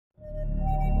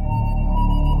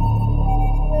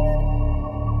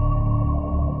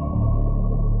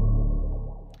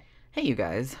Hey you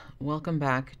guys, welcome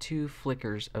back to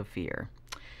Flickers of Fear.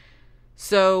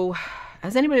 So,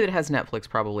 as anybody that has Netflix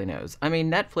probably knows, I mean,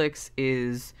 Netflix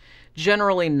is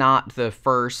generally not the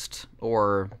first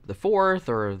or the fourth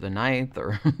or the ninth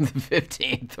or the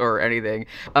 15th or anything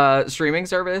streaming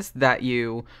service that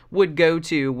you would go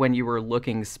to when you were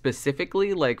looking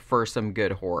specifically like for some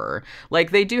good horror.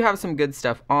 Like, they do have some good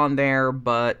stuff on there,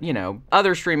 but you know,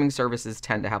 other streaming services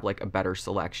tend to have like a better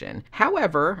selection.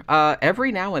 However,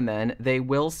 every now and then they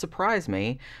will surprise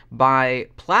me by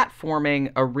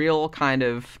platforming a real kind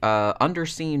of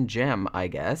underseen gem, I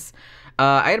guess.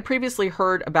 I had previously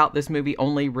heard about this movie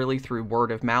only really through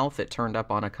word of mouth. It turned up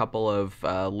on a couple of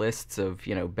lists of,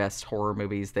 you know, best horror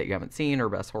movies that you haven't seen or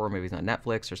best horror movies on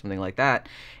Netflix or something like that.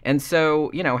 And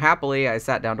so, you know, happily I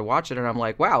sat down to watch it and I'm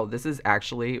like, wow, this is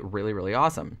actually really, really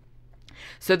awesome.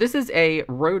 So this is a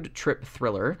road trip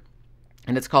thriller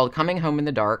and it's called Coming Home in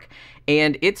the Dark,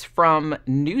 and it's from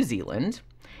New Zealand.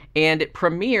 And it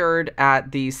premiered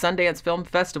at the Sundance Film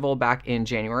Festival back in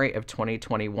January of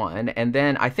 2021. And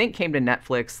then I think came to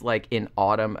Netflix like in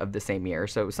autumn of the same year.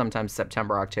 So sometimes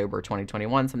September, October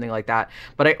 2021, something like that.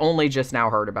 But I only just now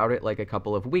heard about it like a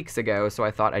couple of weeks ago. So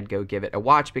I thought I'd go give it a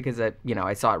watch because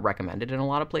I saw it recommended in a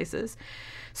lot of places.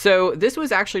 So this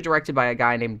was actually directed by a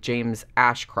guy named James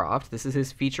Ashcroft. This is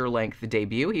his feature-length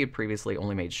debut. He had previously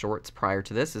only made shorts prior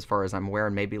to this, as far as I'm aware,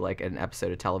 and maybe like an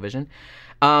episode of television.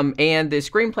 And the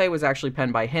screenplay was actually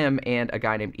penned by him and a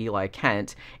guy named Eli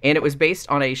Kent, and it was based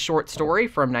on a short story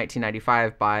from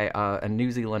 1995 by a New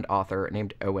Zealand author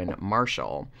named Owen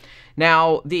Marshall.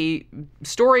 Now, the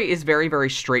story is very, very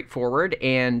straightforward,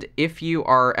 and if you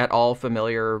are at all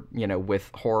familiar, you know,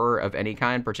 with horror of any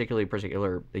kind,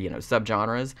 particular, you know,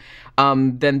 subgenres,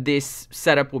 then this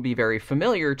setup will be very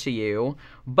familiar to you.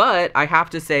 But I have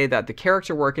to say that the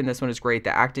character work in this one is great,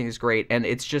 the acting is great, and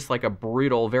it's just like a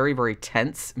brutal, very, very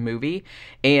tense movie.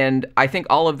 And I think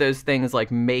all of those things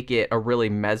like make it a really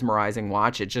mesmerizing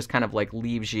watch. It just kind of like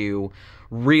leaves you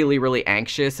really, really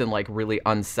anxious and like really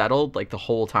unsettled like the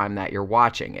whole time that you're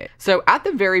watching it. So at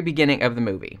the very beginning of the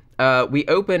movie, we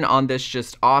open on this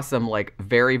just awesome, like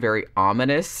very, very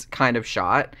ominous kind of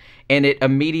shot. And it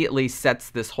immediately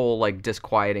sets this whole like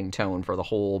disquieting tone for the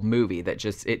whole movie that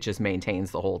it just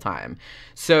maintains the whole time.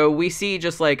 So we see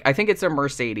just like, I think it's a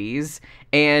Mercedes,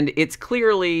 and it's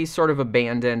clearly sort of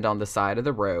abandoned on the side of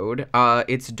the road.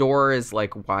 Its door is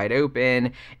like wide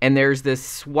open, and there's this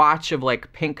swatch of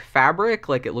like pink fabric,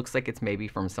 like it looks like it's maybe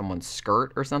from someone's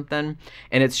skirt or something,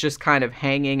 and it's just kind of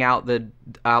hanging out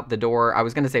the door. I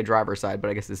was gonna say driver's side, but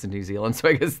I guess this is New Zealand, so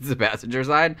I guess it's the passenger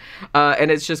side.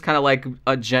 And it's just kind of like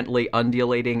a gently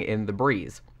undulating in the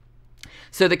breeze.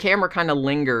 So the camera kind of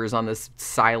lingers on this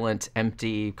silent,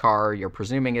 empty car. You're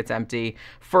presuming it's empty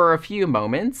for a few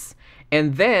moments.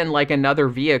 And then like another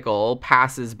vehicle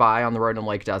passes by on the road and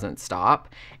like doesn't stop.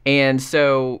 And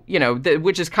so, you know,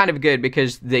 which is kind of good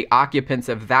because the occupants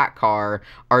of that car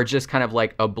are just kind of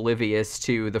like oblivious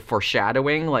to the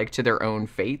foreshadowing, like to their own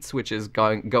fates, which is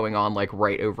going on like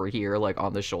right over here, like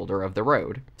on the shoulder of the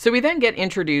road. So we then get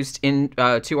introduced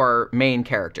to our main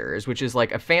characters, which is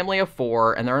like a family of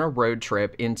four, and they're on a road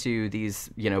trip into these,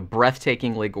 you know,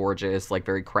 breathtakingly gorgeous, like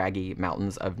very craggy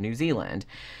mountains of New Zealand.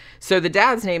 So the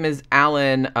dad's name is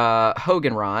Alan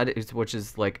Hogenrod, which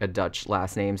is like a Dutch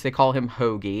last name. So they call him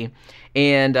Hoagie.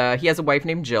 And he has a wife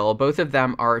named Jill. Both of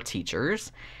them are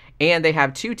teachers. And they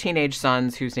have two teenage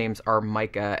sons whose names are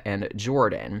Micah and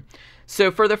Jordan. So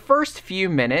for the first few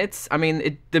minutes, I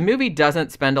mean, the movie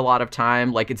doesn't spend a lot of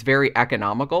time, like it's very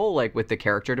economical, like with the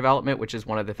character development, which is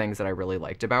one of the things that I really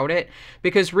liked about it.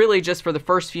 Because really just for the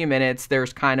first few minutes,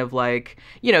 there's kind of like,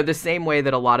 you know, the same way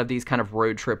that a lot of these kind of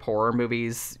road trip horror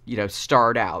movies, you know,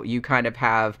 start out. You kind of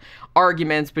have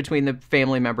arguments between the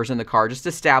family members in the car, just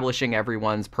establishing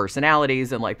everyone's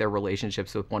personalities and like their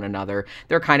relationships with one another.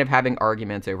 They're kind of having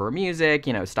arguments over music,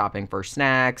 you know, stopping for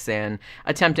snacks and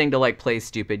attempting to like play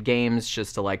stupid games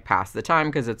just to like pass the time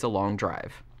because it's a long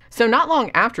drive. So not long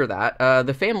after that,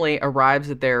 the family arrives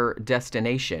at their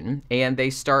destination and they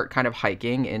start kind of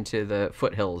hiking into the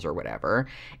foothills or whatever.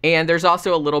 And there's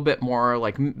also a little bit more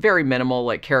like very minimal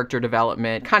like character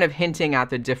development, kind of hinting at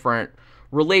the different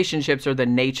relationships or the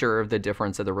nature of the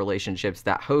difference of the relationships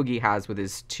that Hoagie has with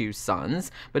his two sons.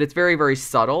 But it's very, very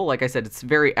subtle. Like I said, it's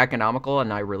very economical,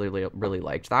 and I really, really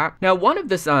liked that. Now, one of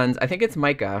the sons, I think it's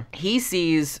Micah, he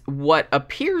sees what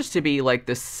appears to be like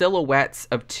the silhouettes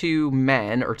of two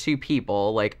men or two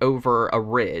people like over a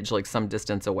ridge, like some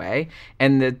distance away.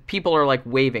 And the people are like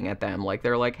waving at them, like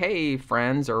they're like, hey,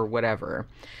 friends, or whatever.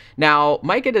 Now,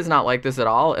 Micah does not like this at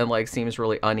all and like seems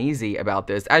really uneasy about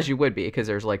this, as you would be, because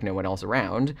there's like no one else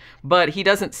around. But he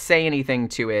doesn't say anything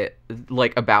to it,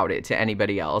 like about it to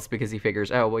anybody else, because he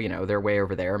figures, oh, well, you know, they're way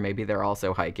over there. Maybe they're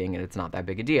also hiking and it's not that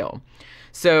big a deal.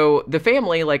 So the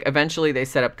family, like, eventually they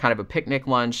set up kind of a picnic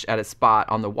lunch at a spot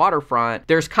on the waterfront.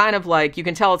 There's kind of like, you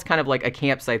can tell it's kind of like a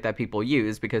campsite that people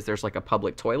use because there's like a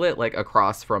public toilet like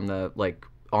across from the, like,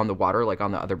 on the water, like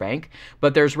on the other bank,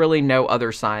 but there's really no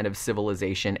other sign of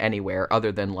civilization anywhere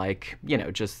other than like, you know,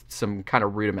 just some kind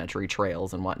of rudimentary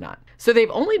trails and whatnot. So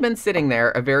they've only been sitting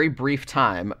there a very brief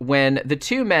time when the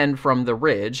two men from the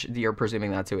ridge, you're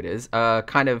presuming that's who it is,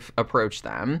 kind of approach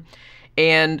them.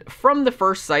 And from the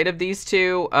first sight of these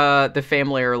two, the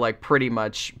family are like pretty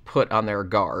much put on their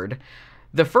guard.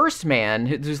 The first man,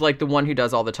 who's like the one who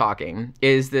does all the talking,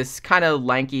 is this kind of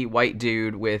lanky white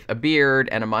dude with a beard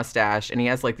and a mustache, and he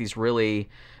has like these really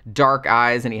dark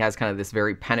eyes, and he has kind of this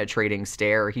very penetrating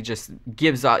stare. He just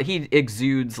gives out, he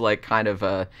exudes like kind of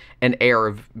an air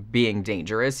of being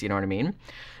dangerous, you know what I mean?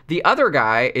 The other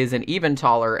guy is an even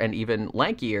taller and even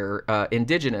lankier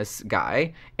indigenous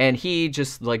guy, and he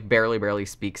just like barely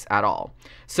speaks at all.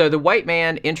 So the white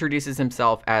man introduces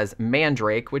himself as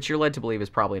Mandrake, which you're led to believe is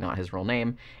probably not his real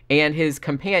name, and his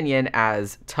companion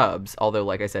as Tubbs, although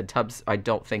like I said, Tubbs, I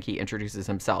don't think he introduces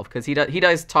himself because he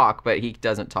does talk, but he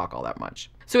doesn't talk all that much.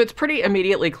 So it's pretty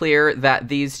immediately clear that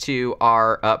these two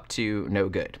are up to no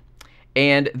good.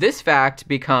 And this fact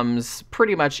becomes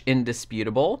pretty much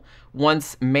indisputable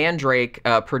once Mandrake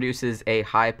produces a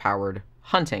high-powered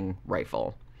hunting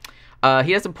rifle.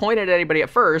 He doesn't point at anybody at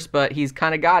first, but he's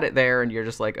kind of got it there, and you're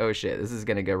just like, oh shit, this is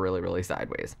going to go really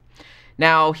sideways.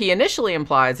 Now, he initially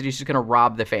implies that he's just going to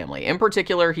rob the family. In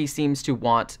particular, he seems to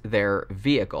want their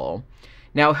vehicle.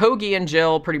 Now, Hoagie and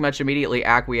Jill pretty much immediately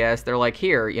acquiesce. They're like,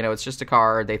 here, you know, it's just a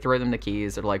car. They throw them the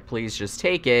keys. They're like, please just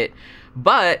take it.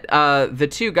 But the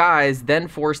two guys then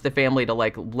force the family to,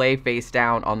 like, lay face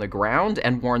down on the ground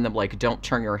and warn them, like, don't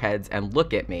turn your heads and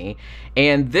look at me.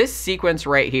 And this sequence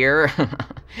right here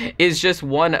is just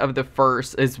one of the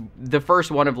first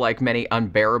one of, like, many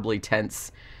unbearably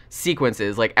tense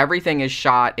sequences. Like, everything is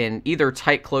shot in either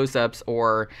tight close-ups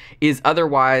or is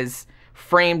otherwise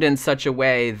framed in such a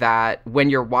way that when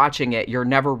you're watching it, you're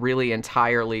never really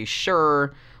entirely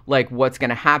sure like what's going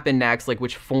to happen next, like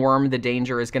which form the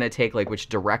danger is going to take, like which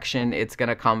direction it's going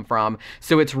to come from.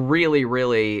 So it's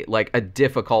really like a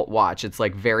difficult watch. It's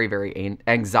like very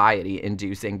anxiety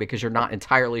inducing because you're not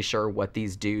entirely sure what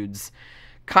these dudes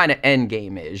kind of end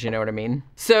game is, you know what I mean?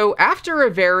 So after a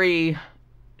very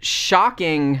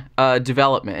shocking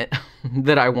development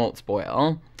that I won't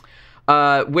spoil,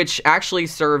 which actually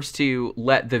serves to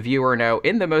let the viewer know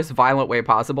in the most violent way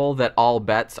possible that all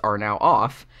bets are now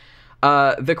off.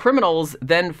 The criminals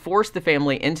then force the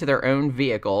family into their own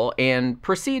vehicle and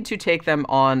proceed to take them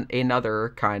on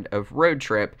another kind of road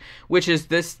trip, which is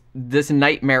this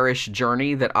nightmarish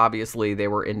journey that obviously they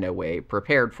were in no way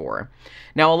prepared for.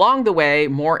 Now, along the way,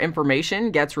 more information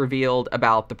gets revealed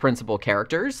about the principal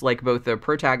characters, like both the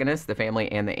protagonists, the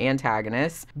family, and the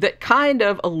antagonists, that kind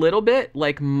of a little bit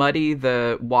like muddy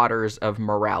the waters of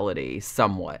morality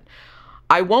somewhat.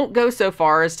 I won't go so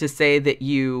far as to say that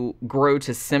you grow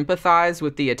to sympathize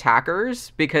with the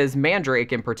attackers, because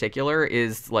Mandrake in particular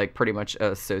is like pretty much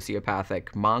a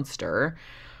sociopathic monster.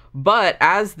 But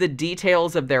as the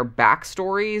details of their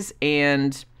backstories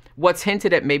and what's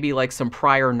hinted at maybe like some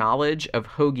prior knowledge of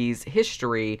Hoagie's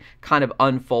history kind of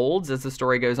unfolds as the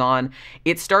story goes on,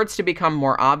 it starts to become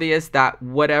more obvious that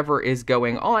whatever is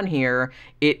going on here,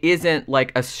 it isn't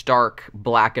like a stark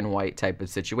black and white type of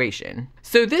situation.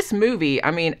 So this movie,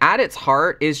 I mean, at its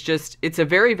heart is just, it's a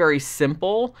very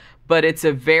simple, but it's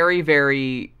a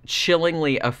very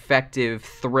chillingly effective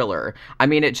thriller. I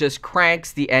mean, it just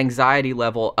cranks the anxiety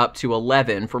level up to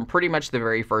 11 from pretty much the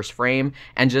very first frame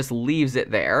and just leaves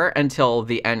it there until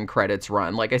the end credits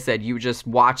run. Like I said, you just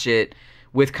watch it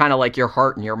with kind of like your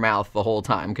heart in your mouth the whole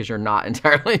time because you're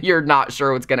not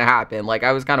sure what's going to happen. Like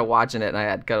I was kind of watching it and I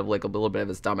had kind of like a little bit of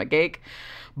a stomach ache.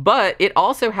 But it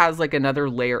also has like another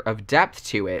layer of depth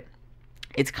to it.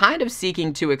 It's kind of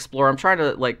seeking to explore, I'm trying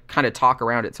to like kind of talk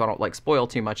around it so I don't like spoil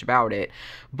too much about it,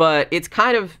 but it's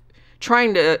kind of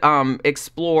trying to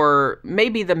explore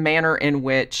maybe the manner in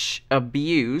which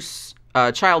abuse,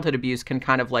 childhood abuse, can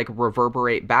kind of like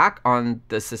reverberate back on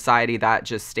the society that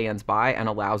just stands by and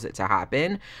allows it to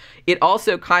happen. It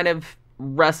also kind of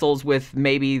wrestles with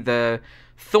maybe the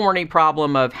thorny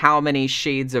problem of how many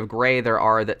shades of gray there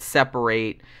are that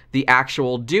separate the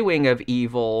actual doing of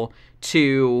evil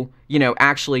to, you know,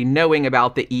 actually knowing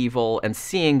about the evil and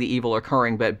seeing the evil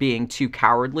occurring, but being too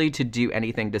cowardly to do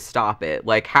anything to stop it.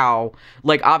 Like how,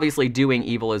 like obviously doing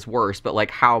evil is worse, but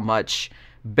like how much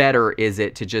better is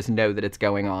it to just know that it's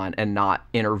going on and not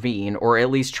intervene, or at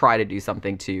least try to do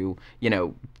something to, you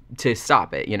know, to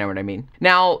stop it, you know what I mean?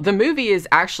 Now, the movie is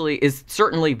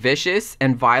certainly vicious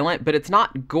and violent, but it's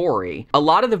not gory. A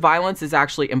lot of the violence is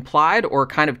actually implied or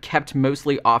kind of kept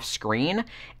mostly off screen,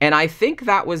 and I think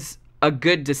that was a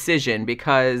good decision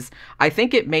because I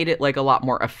think it made it like a lot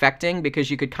more affecting,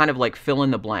 because you could kind of like fill in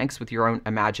the blanks with your own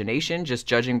imagination, just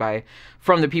judging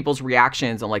from the people's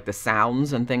reactions and like the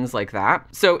sounds and things like that.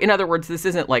 So in other words, this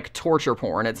isn't like torture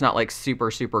porn. It's not like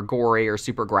super, super gory or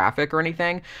super graphic or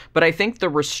anything, but I think the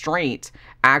restraint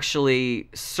actually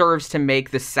serves to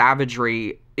make the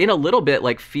savagery in a little bit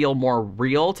like feel more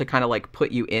real, to kind of like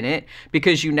put you in it,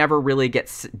 because you never really get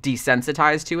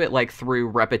desensitized to it like through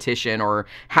repetition or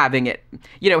having it,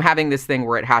 you know, having this thing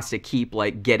where it has to keep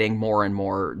like getting more and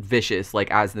more vicious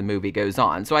like as the movie goes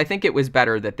on. So I think it was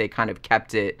better that they kind of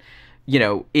kept it, you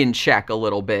know, in check a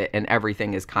little bit, and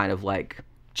everything is kind of like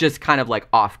just kind of like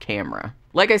off camera.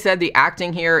 Like I said, the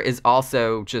acting here is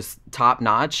also just top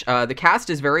notch. The cast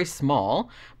is very small,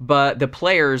 but the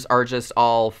players are just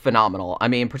all phenomenal. I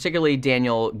mean, particularly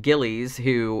Daniel Gillies,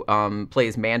 who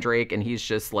plays Mandrake, and he's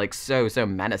just like so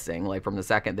menacing, like from the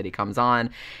second that he comes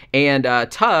on. And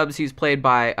Tubbs, who's played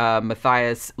by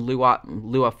Matthias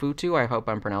Luafutu, I hope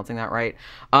I'm pronouncing that right.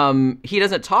 He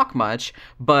doesn't talk much,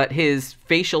 but his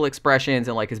facial expressions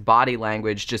and like his body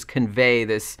language just convey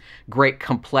this great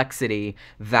complexity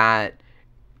that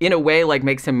in a way like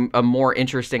makes him a more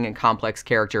interesting and complex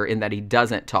character, in that he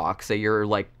doesn't talk. So you're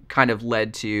like kind of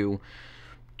led to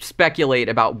speculate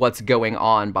about what's going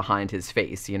on behind his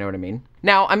face, you know what I mean?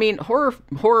 Now, I mean, horror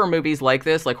movies like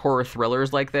this, like horror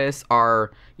thrillers like this,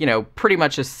 are, you know, pretty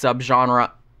much a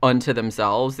subgenre unto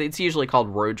themselves. It's usually called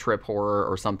road trip horror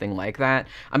or something like that.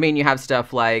 I mean, you have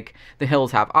stuff like The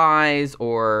Hills Have Eyes,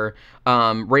 or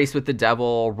Race with the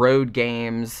Devil, Road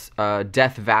Games,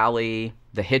 Death Valley,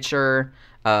 The Hitcher,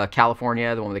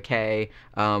 California, the one with a K,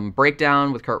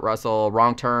 Breakdown with Kurt Russell,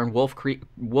 Wrong Turn, Wolf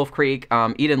Creek,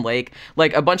 Eden Lake,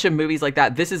 like a bunch of movies like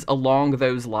that. This is along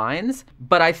those lines,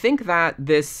 but I think that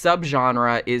this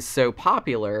subgenre is so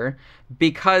popular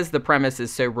because the premise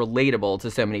is so relatable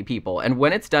to so many people. And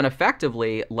when it's done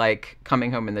effectively, like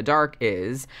Coming Home in the Dark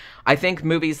is, I think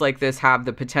movies like this have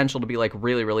the potential to be like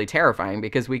really, really terrifying,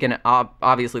 because we can,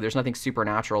 obviously there's nothing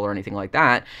supernatural or anything like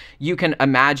that. You can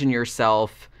imagine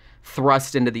yourself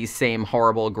thrust into these same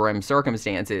horrible, grim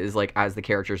circumstances like as the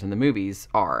characters in the movies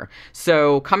are.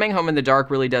 So Coming Home in the Dark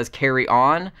really does carry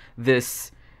on this,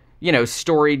 you know,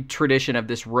 storied tradition of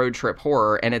this road trip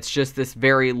horror, and it's just this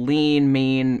very lean,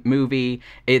 mean movie.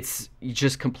 It's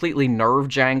just completely nerve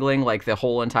jangling like the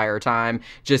whole entire time,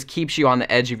 just keeps you on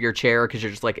the edge of your chair because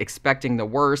you're just like expecting the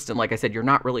worst. And like I said, you're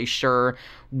not really sure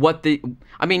what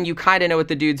I mean, you kind of know what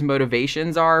the dude's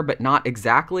motivations are, but not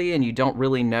exactly, and you don't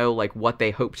really know like what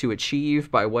they hope to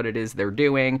achieve by what it is they're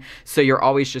doing. So you're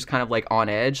always just kind of like on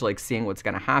edge, like seeing what's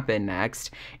going to happen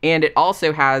next. And it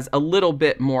also has a little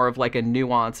bit more of like a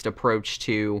nuanced approach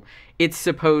to its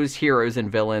supposed heroes and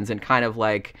villains, and kind of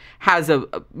like has a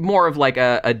more of like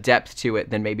a depth to it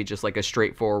than maybe just like a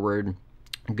straightforward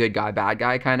good guy, bad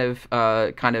guy kind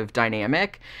of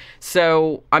dynamic.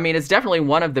 So, I mean, it's definitely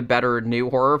one of the better new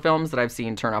horror films that I've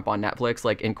seen turn up on Netflix,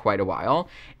 like, in quite a while.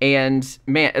 And,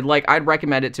 man, like, I'd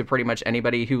recommend it to pretty much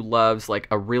anybody who loves, like,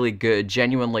 a really good,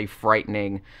 genuinely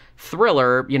frightening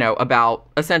thriller, you know, about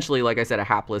essentially, like I said, a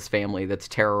hapless family that's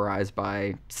terrorized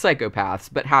by psychopaths,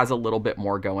 but has a little bit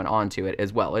more going on to it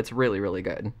as well. It's really, really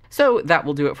good. So that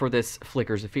will do it for this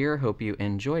Flickers of Fear. Hope you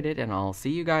enjoyed it, and I'll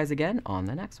see you guys again on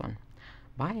the next one.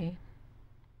 Bye.